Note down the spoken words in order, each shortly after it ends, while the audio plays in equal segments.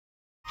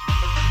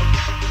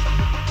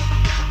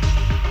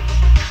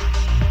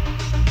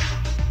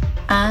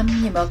I'm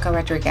Yamilka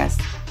Rodriguez,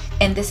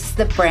 and this is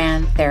the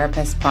Brand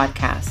Therapist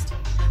Podcast,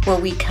 where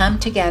we come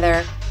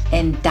together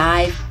and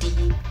dive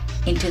deep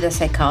into the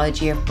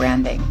psychology of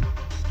branding.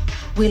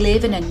 We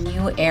live in a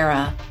new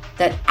era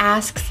that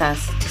asks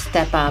us to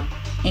step up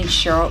and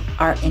show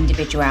our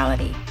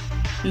individuality.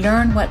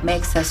 Learn what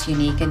makes us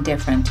unique and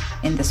different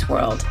in this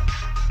world.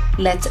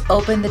 Let's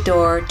open the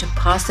door to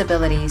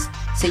possibilities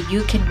so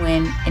you can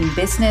win in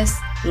business,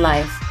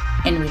 life,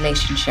 and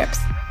relationships,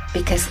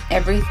 because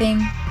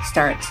everything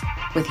starts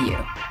with you.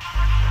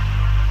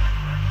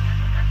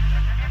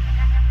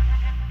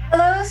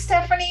 Hello,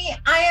 Stephanie.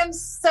 I am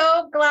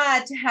so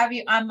glad to have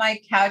you on my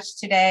couch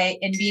today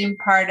and being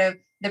part of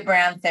the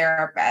Brand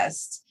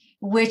Therapist,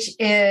 which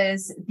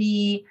is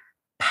the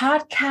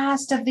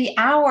podcast of the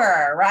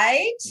hour,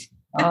 right?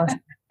 Awesome.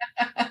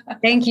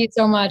 Thank you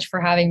so much for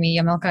having me,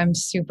 Yamilka. I'm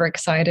super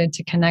excited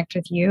to connect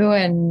with you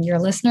and your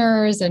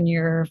listeners and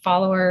your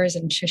followers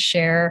and to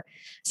share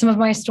some of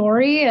my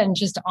story, and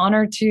just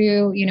honored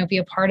to, be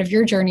a part of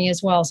your journey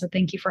as well. So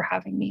thank you for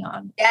having me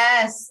on.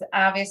 Yes,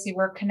 obviously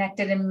we're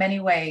connected in many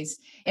ways,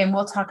 and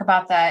we'll talk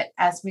about that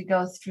as we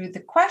go through the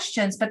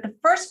questions. But the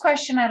first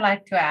question I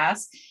like to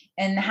ask,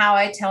 and how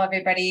I tell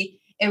everybody,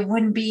 it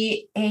wouldn't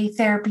be a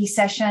therapy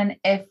session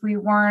if we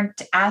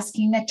weren't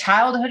asking a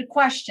childhood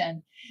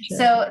question. Sure.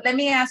 So let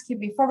me ask you,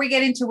 before we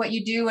get into what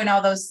you do and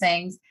all those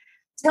things,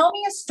 tell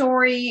me a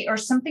story or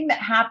something that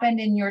happened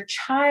in your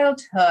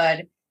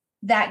childhood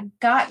that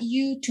got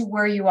you to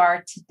where you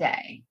are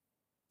today.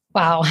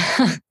 Wow.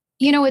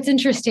 It's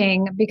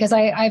interesting because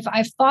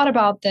I've thought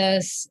about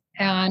this,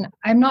 and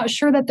I'm not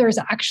sure that there's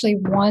actually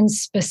one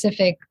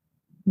specific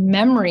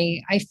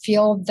memory. I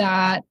feel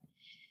that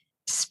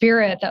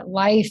spirit, that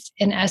life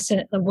in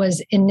essence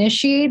was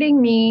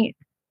initiating me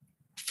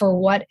for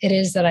what it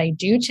is that I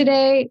do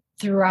today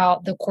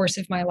throughout the course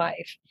of my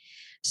life.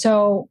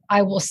 So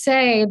I will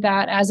say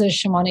that as a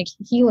shamanic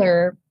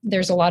healer,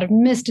 there's a lot of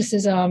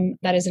mysticism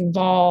that is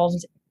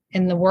involved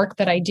in the work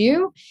that I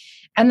do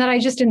and that I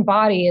just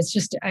embody.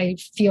 I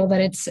feel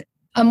that it's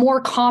a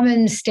more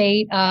common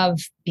state of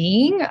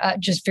being,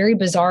 just very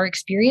bizarre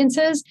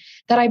experiences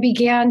that I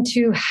began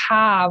to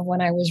have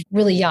when I was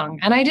really young.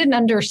 And I didn't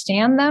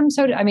understand them.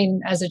 So,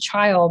 as a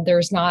child,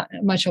 there's not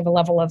much of a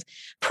level of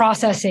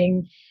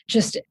processing,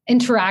 just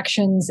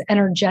interactions,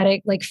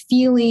 energetic, like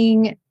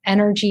feeling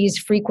energies,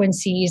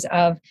 frequencies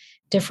of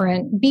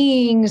different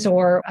beings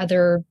or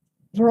other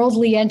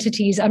worldly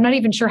entities. I'm not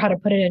even sure how to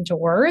put it into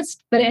words,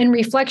 but in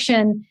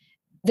reflection,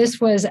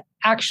 this was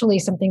actually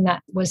something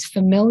that was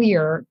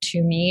familiar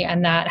to me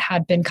and that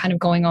had been kind of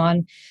going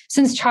on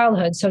since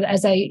childhood. So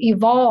as I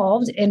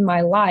evolved in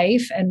my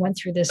life and went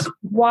through this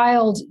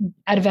wild,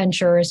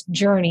 adventurous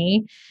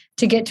journey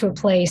to get to a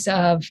place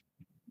of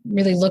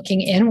really looking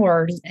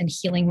inward and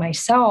healing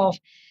myself,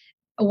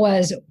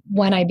 was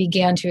when I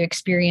began to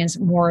experience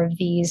more of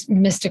these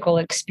mystical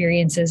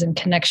experiences and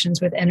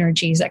connections with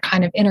energies that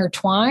kind of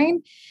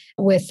intertwine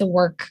with the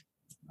work.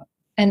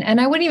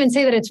 And I wouldn't even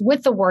say that it's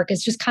with the work.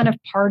 It's just kind of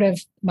part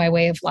of my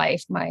way of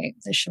life, the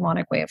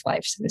shamanic way of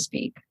life, so to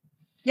speak.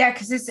 Yeah,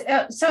 because it's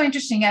so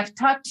interesting. I've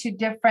talked to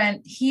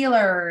different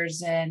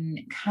healers and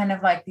kind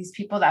of like these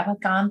people that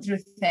have gone through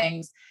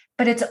things,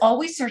 but it's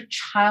always their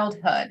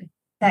childhood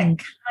that kind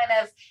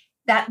of,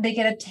 that they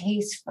get a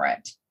taste for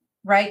it,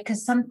 right?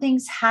 Because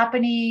something's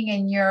happening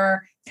and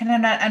you're kind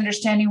of not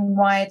understanding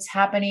why it's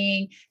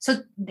happening. So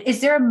is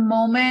there a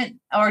moment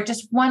or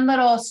just one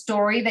little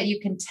story that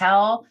you can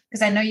tell?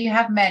 Because I know you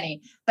have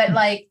many, but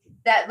like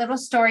that little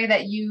story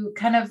that you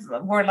kind of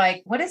were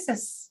like, what is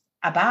this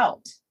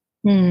about?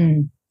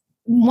 One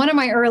of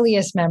my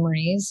earliest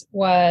memories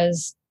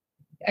was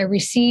I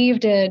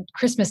received a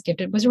Christmas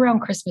gift. It was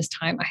around Christmas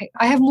time.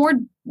 I have more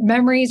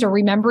memories or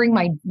remembering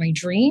my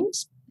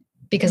dreams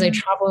because I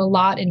travel a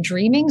lot in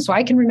dreaming. So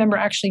I can remember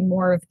actually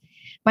more of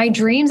my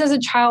dreams as a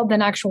child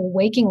than actual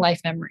waking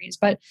life memories.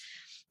 But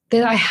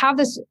then I have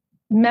this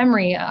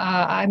memory.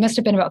 I must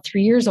have been about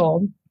 3 years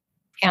old,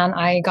 and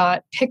I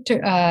got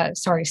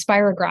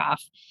spirograph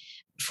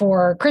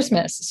for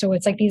Christmas. So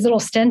it's like these little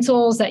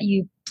stencils that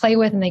you play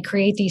with, and they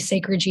create these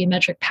sacred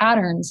geometric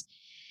patterns.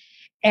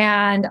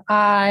 And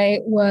I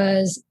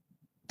was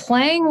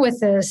playing with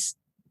the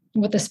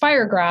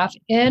spirograph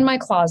in my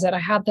closet. I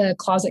had the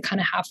closet kind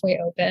of halfway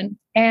open.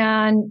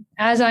 And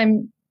as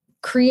I'm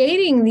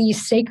creating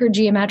these sacred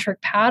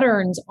geometric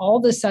patterns, all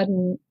of a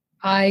sudden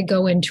I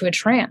go into a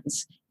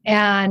trance.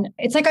 And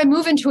it's like I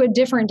move into a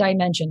different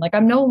dimension. Like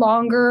I'm no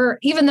longer,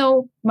 even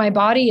though my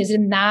body is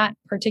in that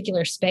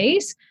particular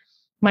space,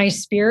 my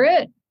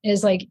spirit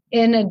is like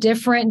in a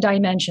different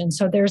dimension.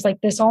 So there's like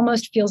this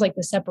almost feels like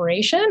the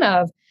separation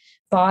of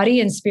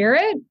body and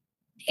spirit.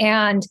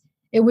 And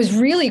it was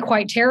really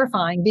quite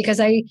terrifying because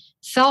I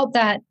felt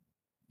that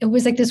it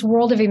was like this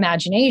world of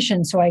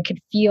imagination. So I could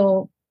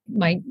feel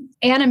my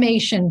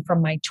animation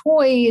from my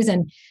toys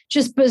and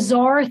just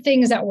bizarre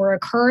things that were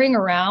occurring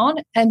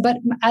around. But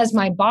as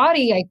my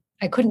body,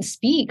 I couldn't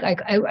speak.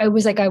 I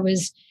was like, I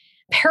was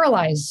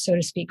paralyzed, so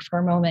to speak, for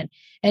a moment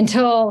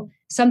until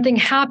something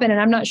happened. And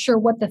I'm not sure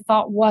what the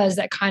thought was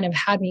that kind of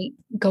had me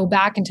go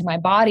back into my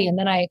body. And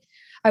then I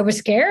was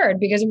scared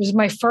because it was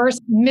my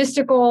first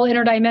mystical,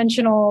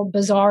 interdimensional,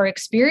 bizarre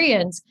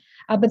experience.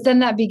 But then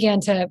that began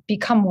to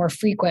become more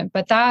frequent.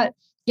 But that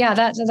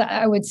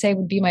I would say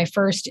would be my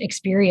first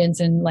experience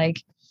in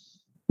like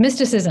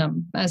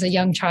mysticism as a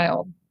young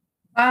child.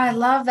 I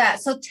love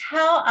that. So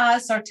tell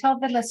us, or tell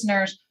the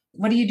listeners,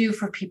 what do you do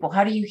for people?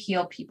 How do you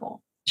heal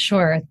people?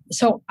 Sure.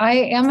 So I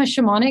am a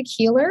shamanic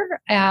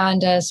healer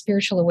and a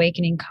spiritual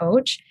awakening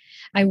coach.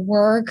 I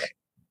work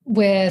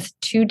with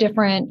two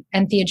different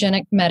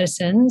entheogenic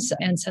medicines,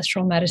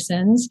 ancestral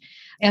medicines,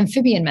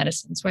 amphibian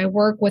medicines. So I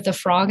work with a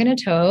frog and a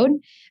toad.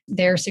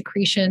 They're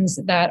secretions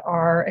that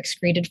are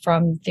excreted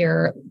from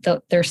their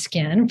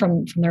skin,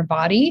 from their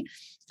body,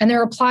 and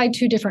they're applied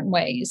two different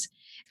ways.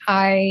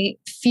 I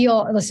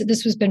feel, listen,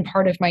 this has been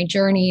part of my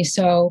journey.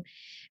 So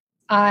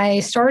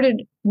I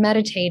started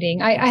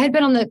meditating. I had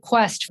been on the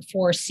quest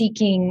for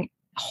seeking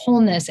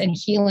wholeness and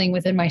healing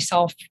within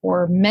myself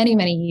for many,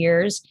 many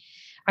years.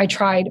 I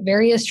tried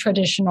various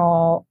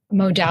traditional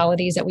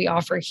modalities that we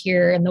offer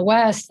here in the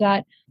West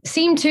that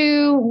seem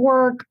to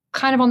work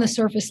kind of on the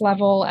surface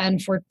level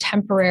and for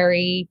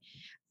temporary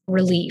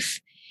relief.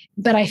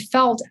 But I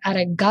felt at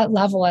a gut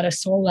level, at a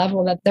soul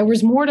level, that there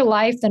was more to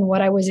life than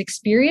what I was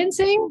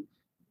experiencing,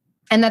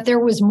 and that there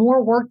was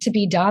more work to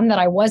be done that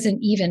I was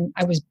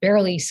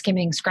barely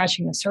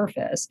scratching the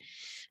surface.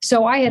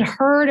 So I had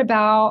heard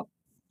about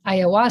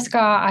ayahuasca.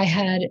 I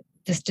had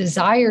this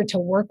desire to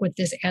work with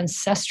this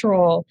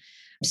ancestral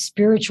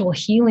spiritual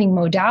healing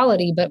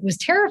modality, but was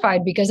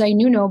terrified because I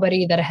knew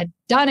nobody that had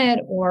done it,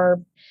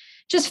 or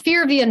just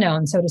fear of the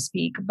unknown, so to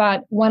speak.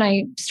 But when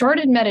I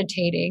started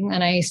meditating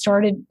and I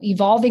started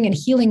evolving and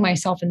healing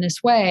myself in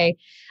this way,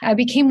 I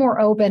became more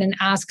open and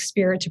asked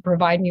Spirit to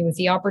provide me with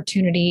the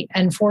opportunity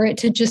and for it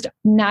to just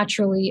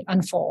naturally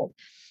unfold.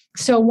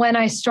 So when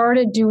I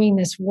started doing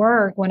this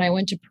work, when I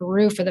went to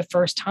Peru for the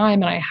first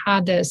time, and I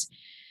had this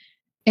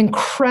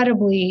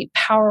incredibly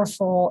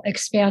powerful,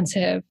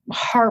 expansive,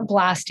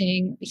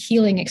 heart-blasting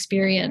healing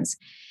experience,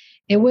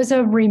 it was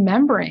a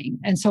remembering.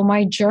 And so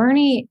my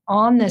journey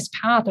on this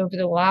path over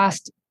the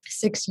last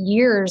 6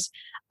 years,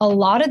 a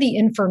lot of the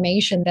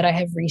information that I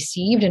have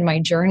received in my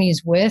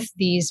journeys with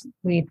these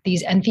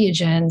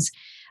entheogens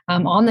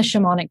on the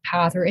shamanic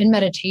path or in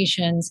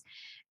meditations,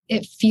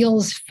 it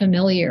feels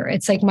familiar.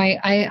 It's like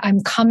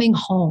I'm coming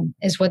home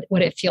is what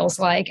it feels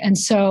like. And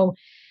so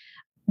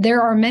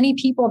there are many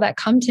people that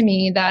come to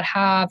me that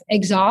have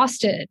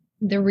exhausted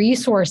the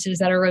resources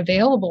that are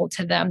available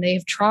to them.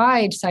 They've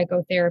tried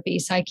psychotherapy,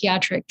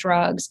 psychiatric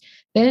drugs,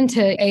 been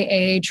to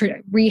AA,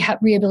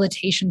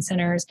 rehabilitation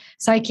centers,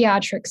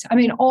 psychiatrics. I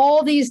mean,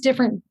 all these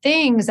different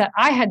things that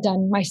I had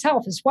done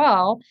myself as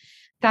well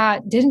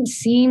that didn't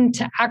seem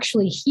to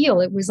actually heal.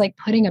 It was like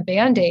putting a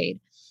Band-Aid.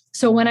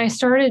 So when I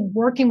started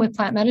working with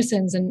plant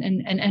medicines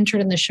and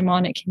entered in the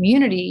shamanic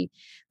community,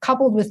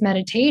 coupled with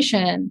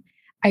meditation,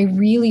 I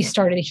really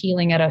started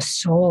healing at a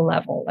soul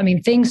level. I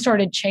mean, things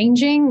started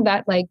changing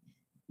that like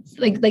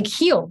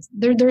healed.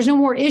 There's no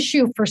more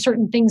issue for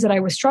certain things that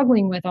I was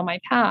struggling with on my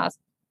path.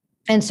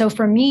 And so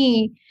for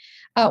me,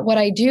 what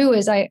I do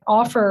is I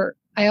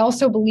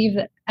also believe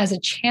that as a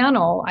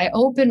channel, I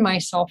open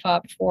myself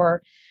up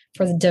for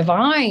the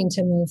divine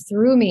to move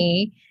through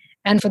me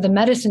and for the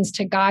medicines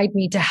to guide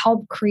me to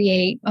help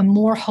create a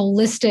more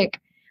holistic,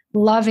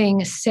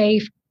 loving,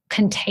 safe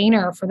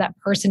container for that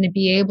person to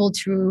be able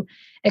to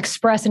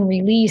express and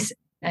release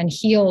and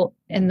heal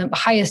in the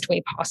highest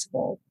way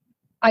possible.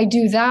 I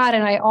do that.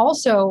 And I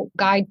also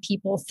guide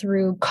people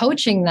through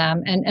coaching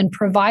them and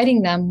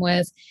providing them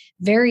with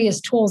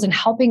various tools and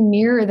helping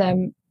mirror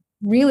them,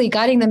 really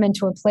guiding them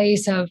into a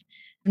place of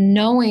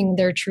knowing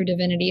their true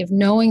divinity, of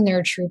knowing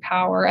their true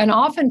power. And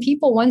often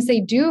people, once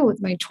they do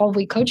with my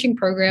 12-week coaching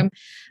program,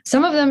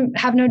 some of them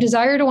have no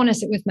desire to want to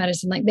sit with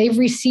medicine. Like they've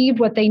received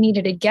what they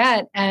needed to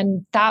get,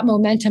 and that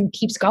momentum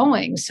keeps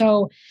going.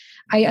 So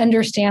I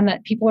understand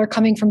that people are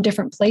coming from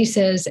different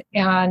places.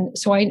 And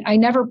so I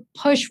never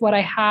push what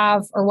I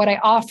have or what I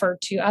offer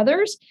to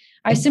others.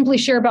 I simply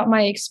share about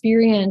my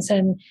experience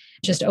and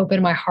just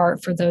open my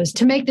heart for those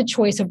to make the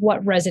choice of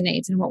what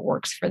resonates and what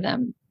works for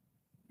them.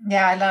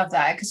 Yeah, I love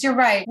that, because you're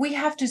right. We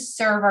have to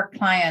serve our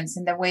clients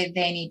in the way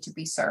they need to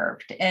be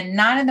served, and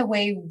not in the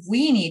way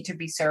we need to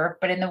be served,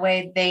 but in the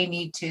way they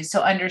need to.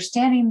 So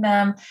understanding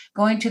them,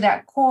 going to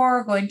that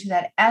core, going to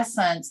that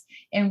essence,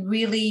 and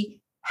really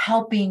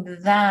helping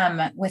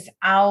them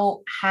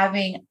without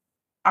having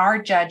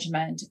our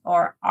judgment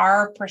or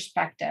our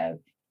perspective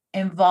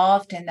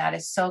involved in that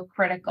is so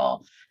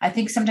critical. I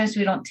think sometimes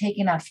we don't take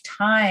enough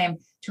time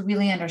to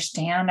really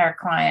understand our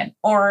client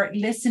or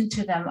listen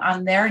to them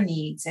on their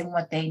needs and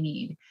what they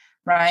need,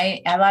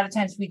 right? A lot of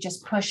times we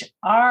just push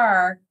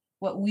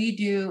what we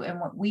do and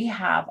what we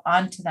have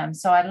onto them.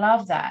 So I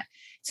love that.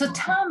 So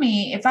tell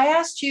me, if I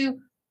asked you,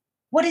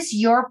 what is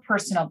your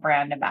personal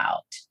brand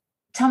about?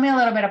 Tell me a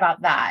little bit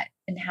about that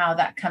and how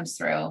that comes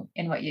through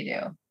in what you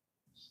do.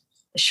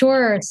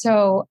 Sure.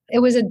 So it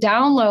was a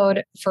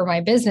download for my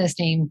business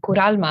name,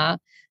 Curalma,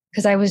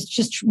 because I was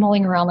just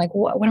mulling around like,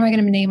 what am I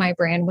going to name my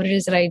brand? What it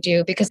is that I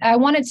do? Because I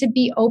wanted to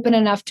be open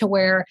enough to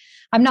where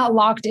I'm not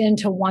locked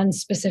into one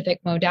specific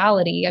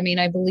modality. I mean,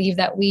 I believe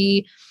that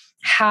we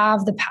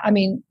have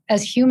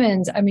as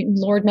humans,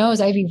 Lord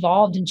knows I've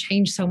evolved and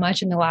changed so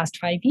much in the last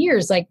 5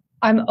 years. Like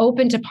I'm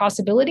open to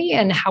possibility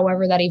and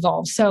however that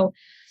evolves. So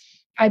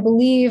I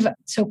believe,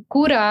 so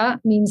cura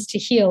means to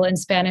heal in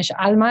Spanish,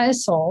 alma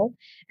is soul.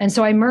 And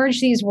so I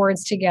merge these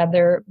words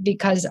together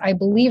because I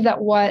believe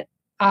that what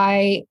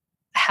I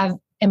have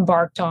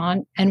embarked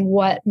on and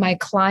what my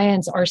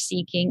clients are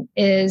seeking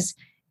is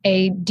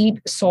a deep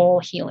soul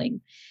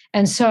healing.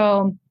 And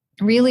so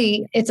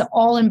really it's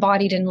all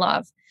embodied in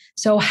love.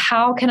 So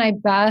how can I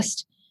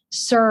best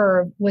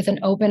serve with an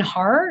open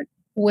heart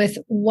with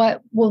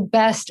what will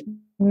best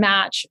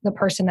match the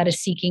person that is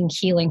seeking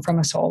healing from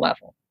a soul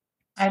level?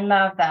 I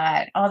love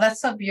that. Oh,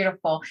 that's so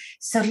beautiful.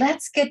 So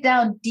let's get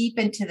down deep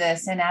into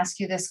this and ask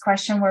you this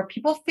question where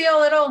people feel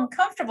a little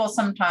uncomfortable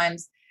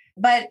sometimes.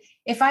 But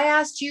if I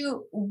asked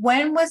you,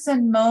 when was a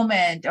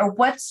moment or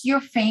what's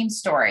your fame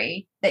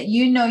story that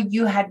you know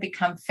you had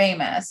become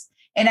famous?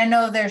 And I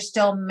know there's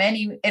still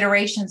many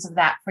iterations of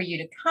that for you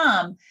to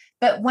come,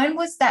 but when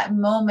was that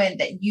moment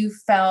that you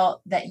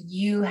felt that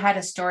you had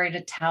a story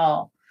to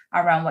tell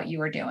around what you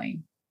were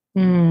doing?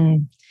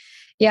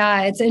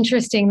 Yeah, it's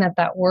interesting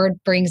that word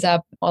brings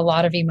up a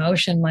lot of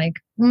emotion,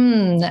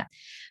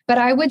 but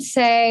I would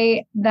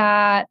say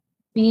that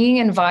being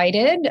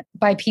invited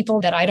by people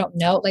that I don't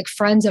know, like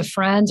friends of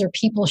friends or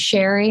people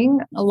sharing,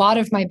 a lot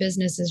of my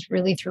business is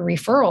really through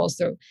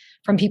referrals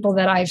from people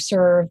that I've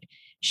served,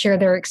 share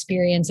their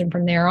experience, and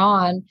from there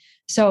on.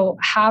 So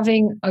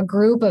having a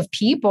group of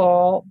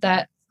people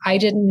that I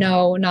didn't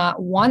know,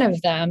 not one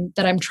of them,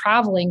 that I'm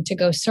traveling to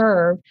go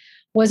serve,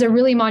 was a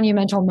really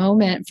monumental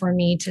moment for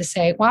me to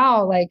say,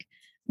 wow, like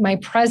my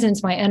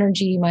presence, my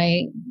energy,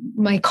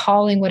 my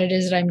calling, what it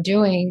is that I'm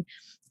doing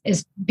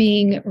is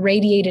being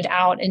radiated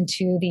out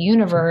into the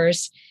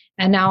universe.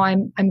 And now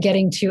I'm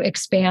getting to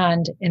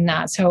expand in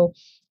that. So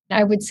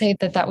I would say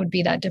that would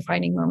be that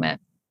defining moment.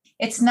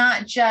 It's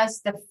not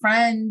just the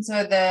friends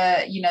or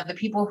the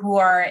people who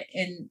are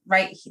in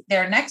right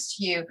there next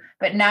to you,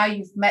 but now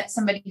you've met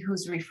somebody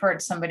who's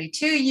referred somebody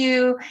to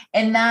you.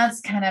 And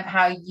that's kind of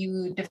how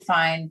you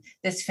define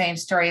this fame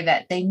story,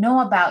 that they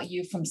know about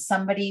you from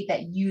somebody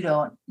that you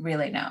don't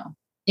really know.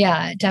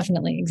 Yeah,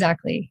 definitely.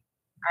 Exactly.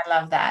 I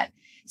love that.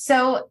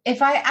 So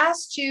if I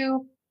asked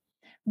you,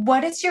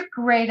 what is your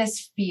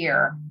greatest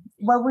fear?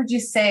 What would you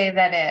say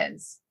that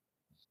is?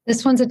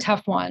 This one's a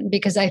tough one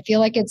because I feel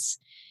like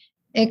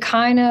it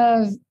kind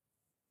of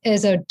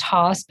is a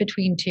toss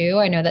between two.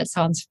 I know that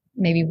sounds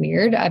maybe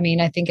weird. I mean,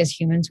 I think as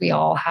humans, we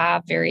all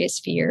have various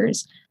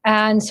fears.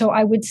 And so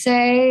I would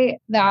say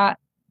that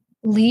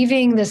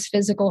leaving this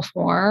physical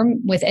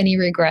form with any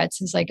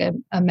regrets is like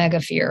a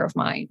mega fear of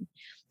mine.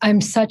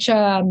 I'm such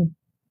a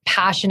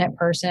passionate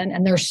person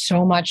and there's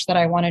so much that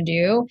I want to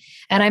do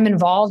and I'm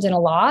involved in a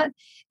lot.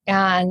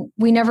 And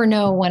we never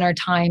know when our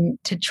time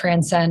to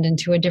transcend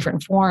into a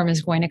different form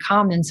is going to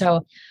come. And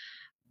so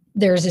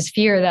there's this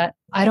fear that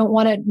I don't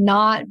want to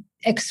not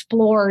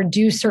explore,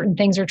 do certain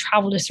things or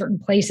travel to certain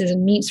places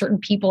and meet certain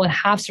people and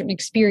have certain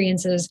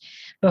experiences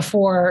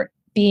before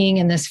being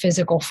in this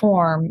physical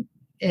form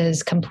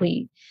is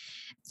complete.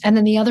 And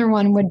then the other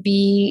one would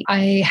be,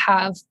 I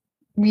have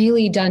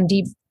really done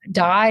deep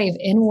dive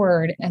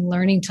inward and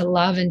learning to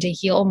love and to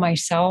heal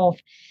myself.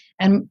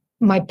 And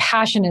my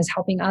passion is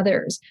helping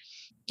others.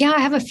 Yeah, I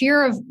have a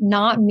fear of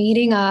not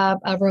meeting a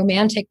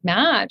romantic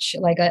match,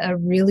 like a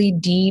really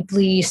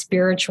deeply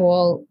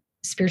spiritually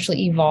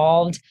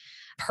evolved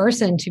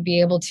person to be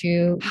able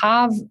to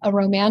have a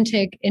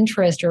romantic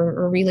interest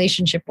or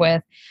relationship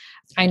with.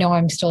 I know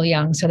I'm still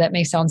young, so that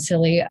may sound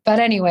silly. But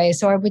anyway,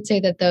 so I would say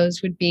that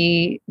those would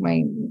be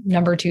my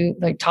number two,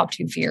 like top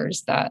two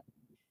fears. That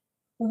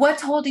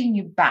what's holding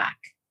you back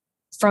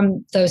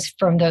from those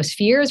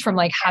fears, from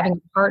like having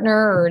a partner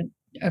or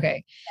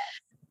okay.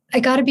 I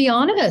got to be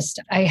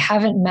honest. I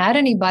haven't met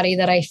anybody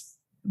that I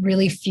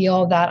really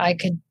feel that I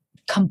could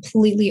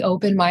completely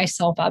open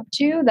myself up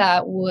to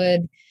that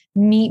would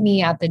meet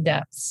me at the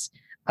depths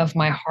of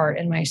my heart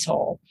and my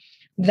soul.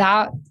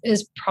 That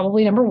is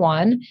probably number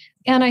one.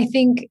 And I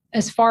think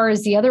as far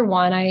as the other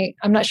one,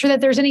 I'm not sure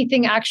that there's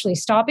anything actually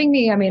stopping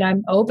me. I mean,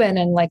 I'm open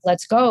and like,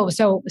 let's go.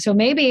 So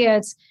maybe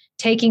it's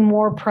taking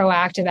more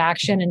proactive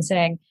action and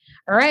saying,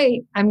 all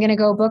right, I'm going to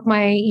go book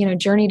my,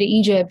 journey to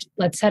Egypt.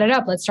 Let's set it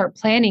up. Let's start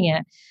planning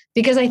it.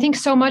 Because I think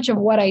so much of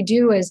what I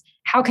do is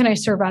how can I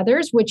serve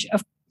others, which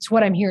is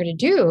what I'm here to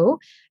do.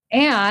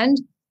 And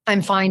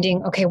I'm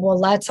finding, okay, well,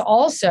 let's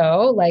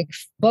also like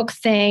book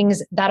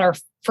things that are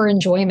for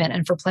enjoyment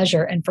and for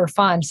pleasure and for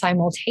fun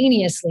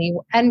simultaneously,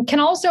 and can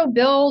also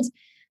build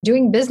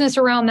doing business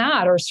around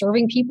that or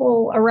serving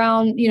people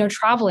around,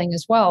 traveling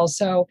as well.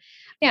 So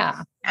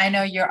Yeah. I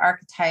know your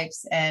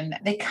archetypes and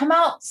they come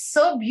out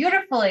so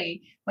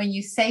beautifully when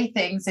you say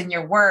things in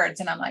your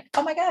words. And I'm like,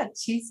 oh my God,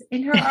 she's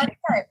in her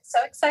archetype.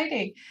 So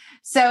exciting.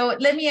 So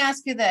let me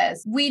ask you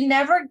this. We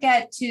never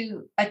get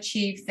to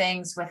achieve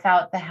things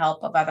without the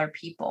help of other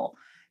people.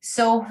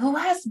 So who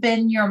has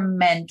been your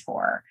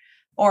mentor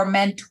or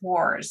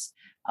mentors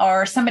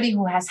or somebody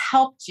who has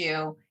helped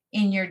you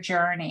in your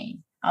journey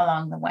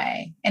along the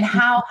way? And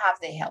how have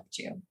they helped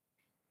you?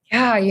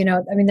 Yeah, I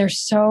mean, there's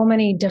so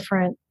many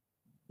different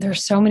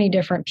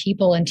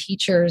people and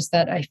teachers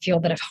that I feel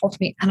that have helped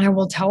me. And I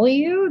will tell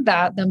you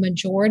that the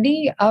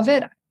majority of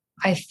it,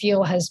 I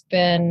feel, has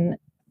been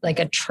like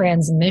a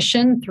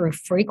transmission through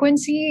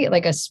frequency,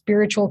 like a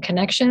spiritual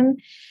connection.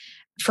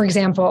 For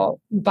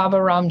example, Baba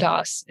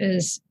Ramdas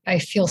I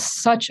feel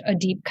such a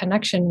deep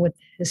connection with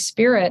his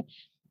spirit.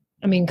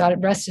 I mean,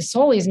 God rest his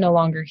soul, he's no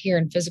longer here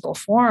in physical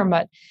form,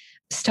 but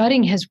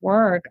studying his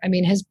work, I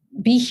mean, his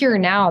Be Here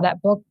Now,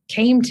 that book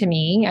came to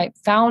me. It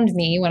found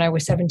me when I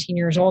was 17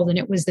 years old, and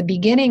it was the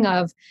beginning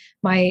of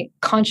my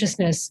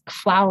consciousness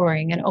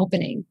flowering and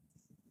opening.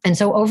 And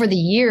so over the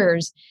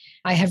years,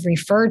 I have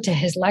referred to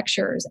his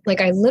lectures. Like,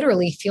 I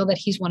literally feel that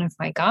he's one of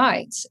my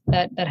guides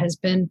that has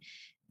been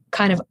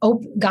kind of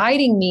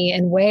guiding me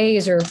in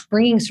ways, or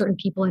bringing certain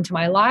people into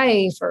my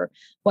life or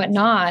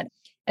whatnot.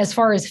 As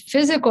far as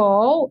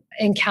physical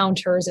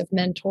encounters of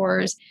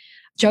mentors,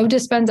 Dr.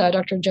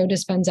 Joe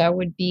Dispenza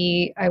would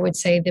be, I would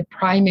say, the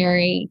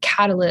primary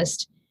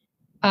catalyst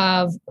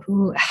of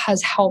who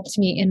has helped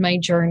me in my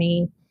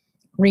journey,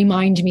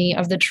 remind me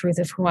of the truth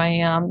of who I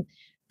am,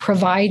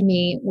 provide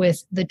me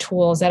with the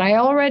tools that I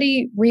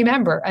already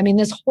remember. I mean,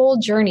 this whole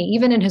journey,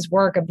 even in his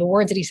work, of the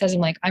words that he says,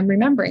 I'm like, I'm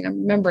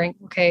remembering.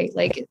 Okay,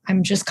 like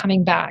I'm just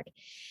coming back.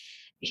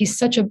 He's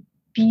such a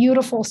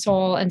beautiful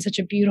soul and such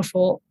a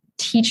beautiful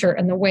teacher,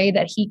 and the way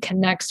that he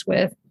connects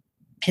with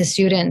his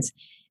students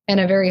in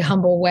a very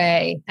humble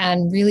way,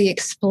 and really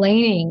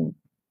explaining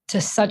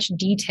to such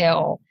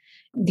detail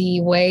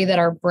the way that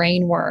our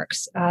brain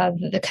works,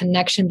 the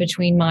connection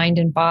between mind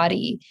and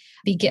body,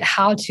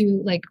 how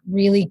to like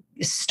really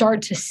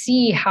start to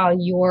see how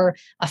you're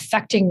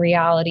affecting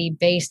reality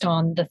based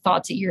on the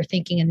thoughts that you're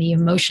thinking and the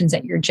emotions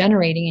that you're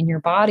generating in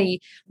your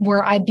body,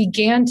 where I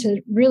began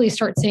to really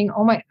start saying,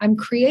 I'm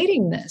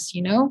creating this,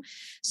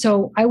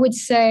 So I would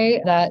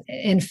say that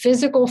in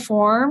physical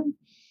form,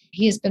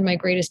 he has been my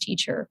greatest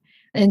teacher.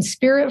 In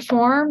spirit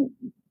form,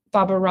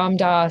 Baba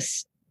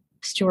Ramdas,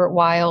 Stuart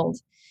Wilde.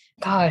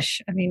 Gosh,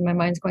 I mean, my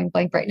mind's going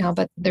blank right now,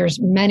 but there's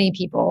many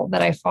people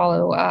that I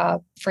follow,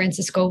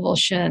 Francis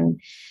Govelshin,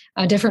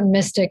 different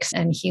mystics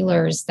and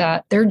healers,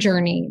 that their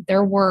journey,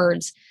 their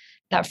words,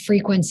 that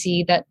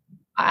frequency, that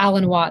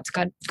Alan Watts,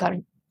 God,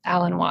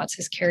 Alan Watts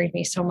has carried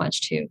me so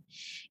much too.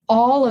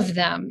 All of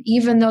them,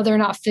 even though they're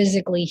not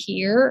physically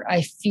here,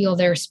 I feel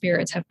their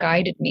spirits have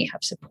guided me,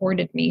 have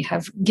supported me,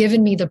 have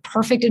given me the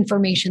perfect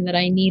information that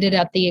I needed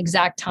at the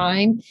exact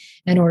time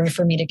in order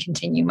for me to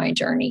continue my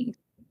journey.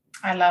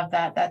 I love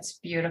that. That's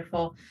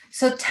beautiful.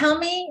 So tell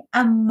me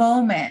a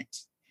moment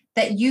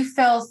that you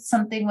felt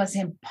something was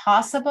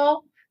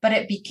impossible, but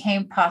it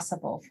became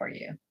possible for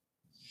you.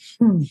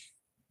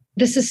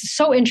 This is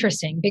so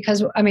interesting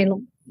because, I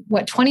mean,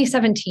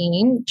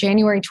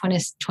 January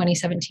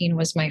 2017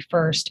 was my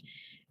first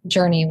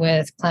journey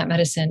with plant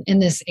medicine in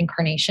this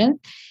incarnation.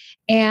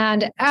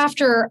 And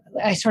after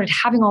I started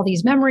having all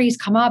these memories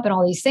come up and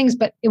all these things,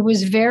 but it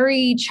was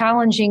very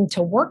challenging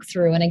to work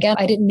through. And again,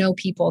 I didn't know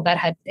people that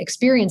had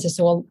experienced this.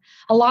 So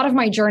a lot of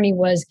my journey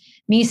was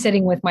me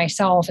sitting with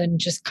myself and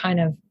just kind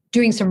of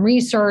doing some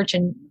research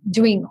and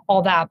doing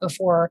all that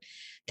before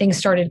things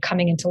started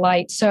coming into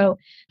light. So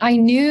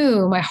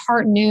my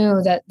heart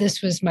knew that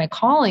this was my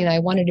calling. I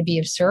wanted to be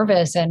of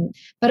service.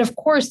 But of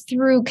course,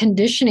 through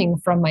conditioning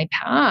from my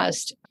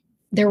past,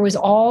 there was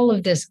all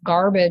of this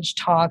garbage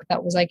talk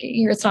that was like,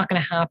 it's not going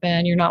to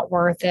happen, you're not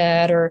worth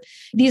it, or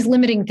these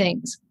limiting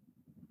things.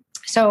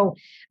 So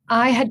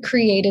I had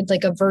created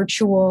like a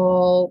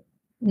virtual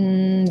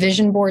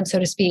vision board, so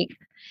to speak.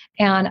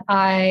 And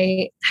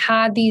I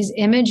had these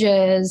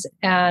images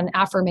and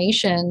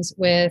affirmations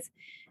with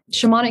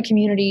shamanic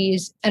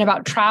communities and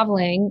about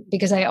traveling,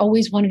 because I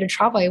always wanted to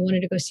travel. I wanted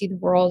to go see the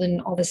world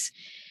and all this.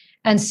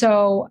 And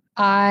so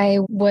I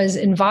was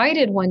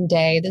invited one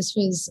day. This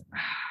was,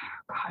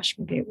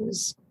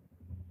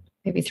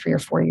 maybe 3 or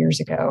 4 years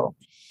ago.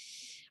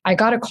 I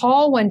got a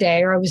call one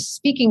day, or I was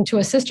speaking to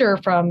a sister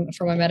from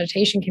a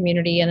meditation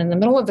community. And in the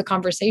middle of the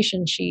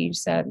conversation, she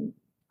said,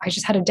 I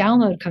just had a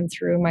download come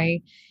through.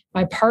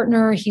 My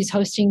partner, he's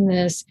hosting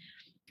this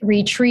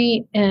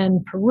retreat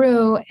in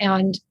Peru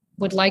and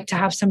would like to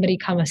have somebody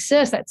come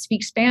assist that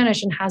speaks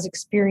Spanish and has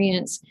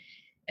experience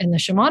in the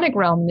shamanic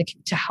realm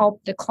to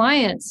help the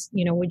clients.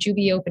 Would you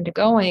be open to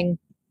going?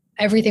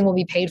 Everything will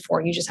be paid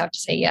for. You just have to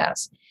say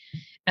yes.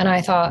 And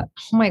I thought,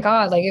 oh my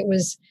God, like it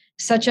was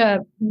such a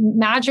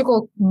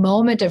magical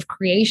moment of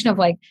creation of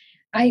like,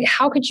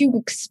 how could you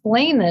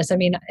explain this? I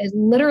mean, it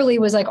literally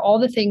was like all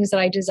the things that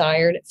I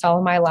desired fell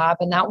in my lap.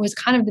 And that was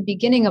kind of the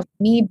beginning of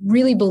me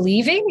really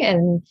believing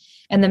and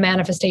the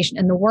manifestation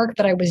and the work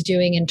that I was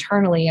doing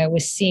internally. I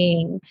was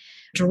seeing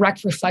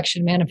direct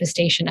reflection,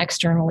 manifestation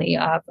externally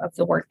of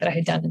the work that I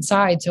had done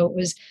inside. So it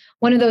was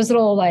one of those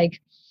little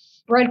like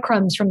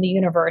breadcrumbs from the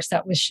universe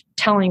that was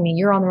telling me,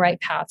 you're on the right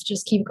path.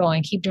 Just keep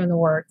going, keep doing the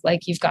work.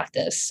 Like you've got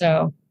this.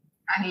 So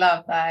I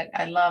love that.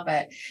 I love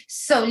it.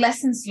 So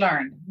lessons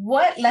learned.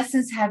 What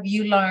lessons have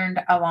you learned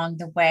along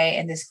the way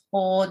in this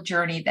whole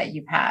journey that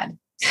you've had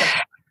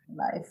in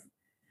life?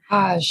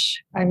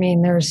 Gosh, I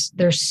mean,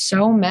 there's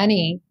so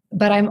many,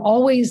 but I'm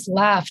always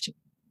left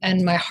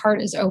and my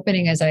heart is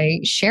opening as I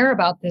share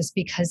about this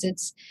because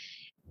it's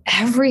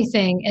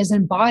everything is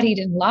embodied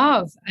in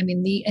love. I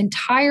mean, the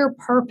entire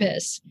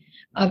purpose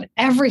of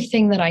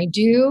everything that I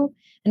do,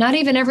 and not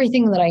even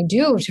everything that I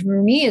do,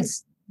 for me,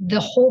 it's the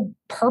whole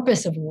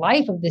purpose of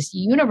life, of this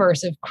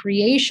universe, of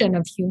creation,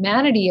 of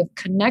humanity, of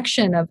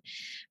connection, of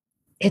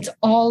it's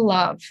all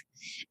love.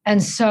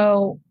 And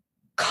so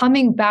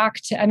coming back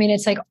to, I mean,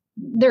 it's like,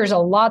 there's a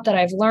lot that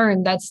I've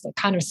learned that's the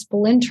kind of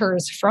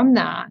splinters from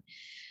that.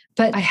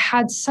 But I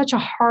had such a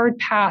hard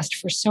past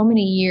for so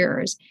many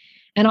years.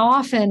 And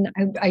often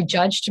I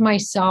judged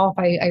myself.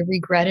 I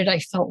regretted. I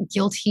felt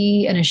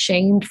guilty and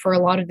ashamed for a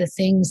lot of the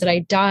things that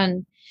I'd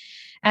done.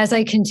 As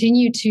I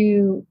continue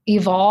to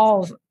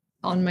evolve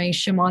on my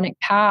shamanic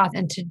path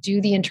and to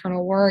do the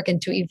internal work and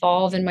to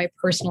evolve in my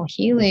personal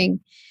healing,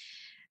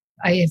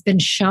 I have been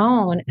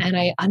shown and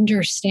I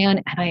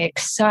understand and I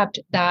accept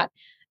that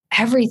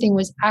everything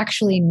was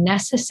actually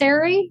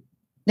necessary.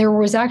 There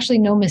was actually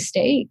no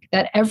mistake,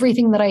 that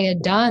everything that I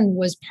had done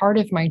was part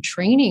of my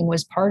training,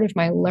 was part of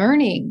my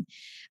learning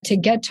to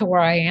get to where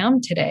I am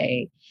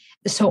today.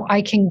 So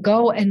I can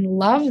go and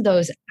love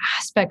those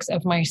aspects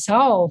of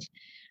myself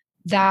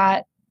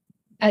that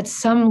at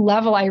some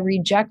level I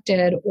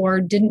rejected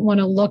or didn't want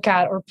to look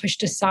at or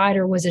pushed aside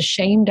or was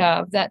ashamed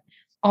of, that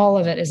all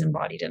of it is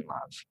embodied in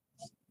love.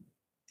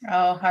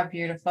 Oh, how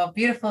beautiful.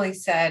 Beautifully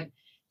said.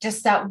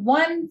 Just that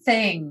one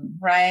thing,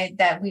 right,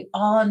 that we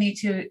all need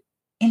to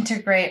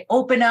integrate,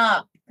 open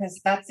up, because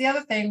that's the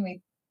other thing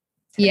we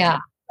that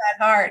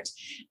heart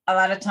a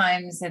lot of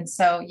times. And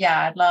so,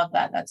 yeah, I love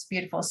that. That's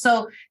beautiful.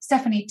 So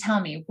Stephanie, tell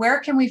me, where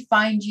can we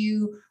find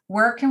you?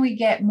 Where can we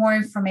get more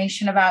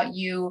information about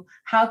you?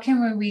 How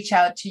can we reach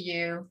out to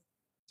you?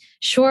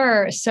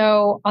 Sure.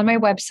 So on my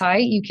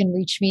website, you can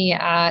reach me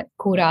at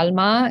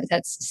Curalma.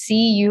 That's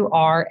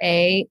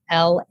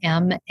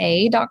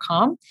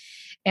CURALMA.com.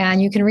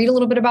 And you can read a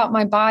little bit about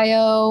my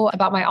bio,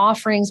 about my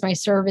offerings, my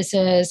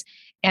services,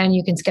 and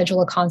you can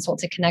schedule a consult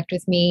to connect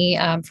with me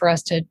for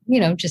us to,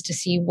 just to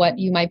see what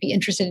you might be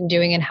interested in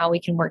doing and how we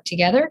can work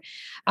together.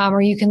 Or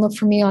you can look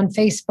for me on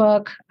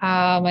Facebook.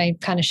 I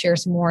kind of share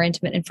some more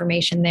intimate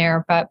information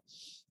there, but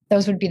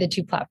those would be the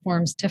two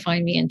platforms to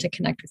find me and to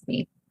connect with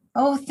me.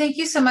 Oh, thank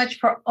you so much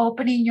for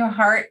opening your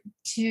heart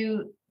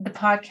to the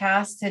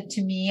podcast and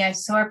to me. I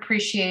so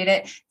appreciate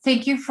it.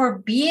 Thank you for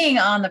being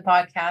on the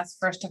podcast,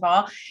 first of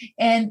all.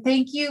 And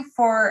thank you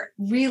for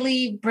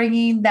really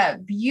bringing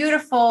that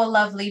beautiful,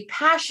 lovely,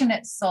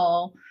 passionate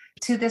soul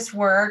to this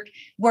work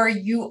where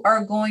you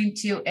are going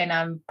to, and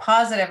I'm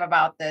positive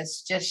about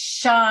this, just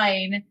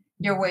shine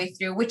your way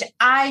through, which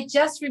I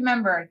just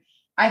remembered.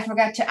 I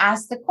forgot to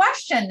ask the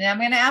question and I'm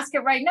going to ask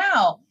it right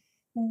now.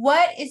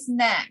 What is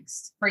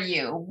next for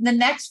you? The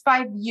next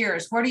 5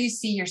 years, where do you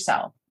see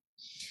yourself?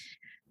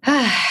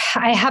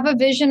 I have a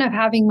vision of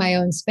having my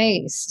own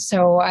space.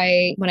 So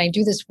when I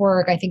do this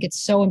work, I think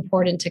it's so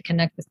important to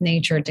connect with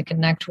nature, to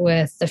connect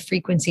with the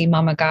frequency,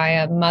 Mama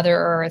Gaia, Mother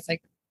Earth,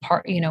 like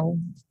part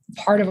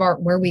of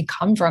where we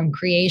come from,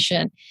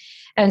 creation.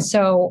 And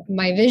so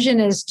my vision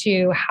is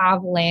to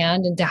have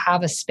land and to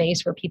have a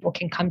space where people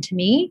can come to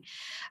me.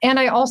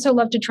 And I also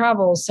love to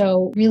travel.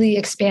 So really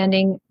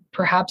expanding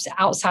perhaps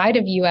outside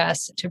of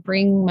US to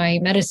bring my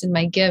medicine,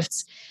 my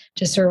gifts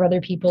to serve other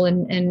people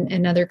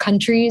in other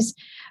countries.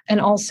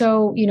 And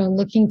also,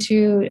 looking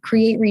to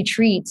create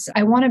retreats.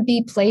 I want to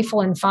be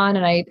playful and fun.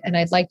 And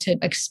I'd like to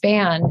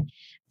expand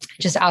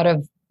just out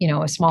of,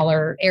 a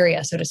smaller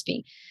area, so to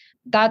speak.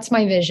 That's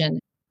my vision.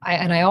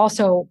 I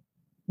also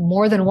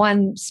more than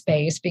one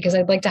space because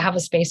I'd like to have a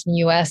space in the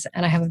US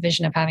and I have a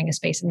vision of having a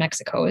space in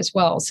Mexico as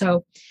well.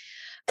 So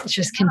it's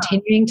just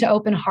continuing to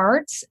open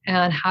hearts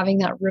and having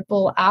that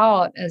ripple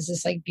out as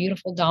this like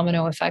beautiful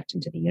domino effect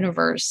into the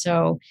universe.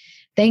 So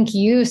thank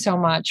you so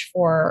much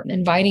for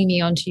inviting me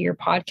onto your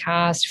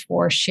podcast,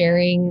 for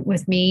sharing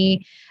with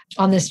me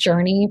on this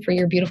journey, for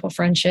your beautiful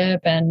friendship,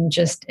 and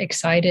just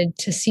excited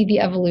to see the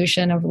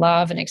evolution of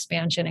love and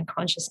expansion and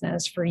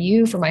consciousness for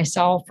you, for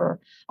myself, for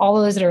all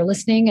those that are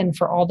listening, and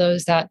for all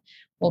those that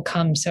will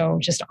come. So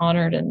just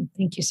honored and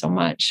thank you so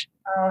much.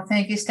 Oh,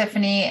 thank you,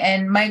 Stephanie.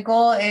 And my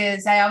goal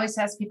is, I always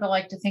ask people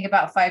like to think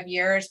about 5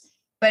 years,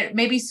 but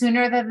maybe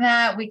sooner than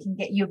that, we can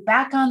get you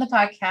back on the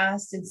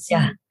podcast and see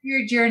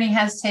your journey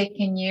has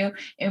taken you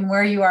and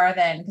where you are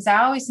then, because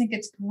I always think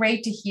it's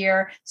great to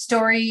hear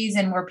stories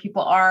and where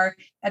people are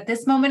at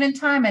this moment in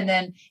time and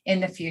then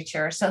in the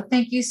future. So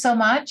thank you so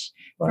much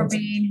for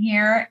being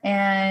here,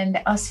 and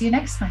I'll see you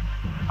next time.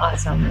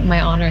 Awesome.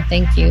 My honor.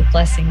 Thank you.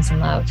 Blessings and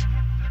love.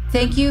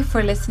 Thank you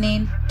for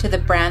listening to The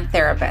Brand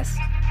Therapist.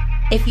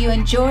 If you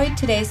enjoyed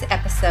today's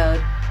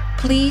episode,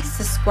 please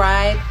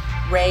subscribe,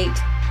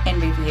 rate,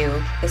 and review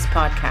this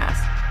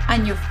podcast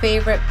on your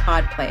favorite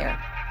pod player.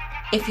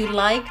 If you'd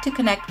like to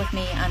connect with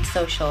me on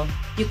social,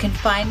 you can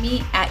find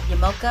me at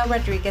Yamilka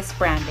Rodriguez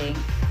Branding,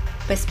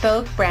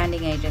 Bespoke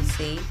Branding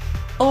Agency,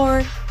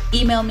 or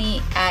email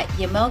me at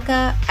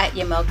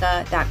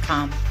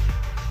yamilka@yamilka.com.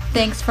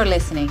 Thanks for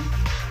listening.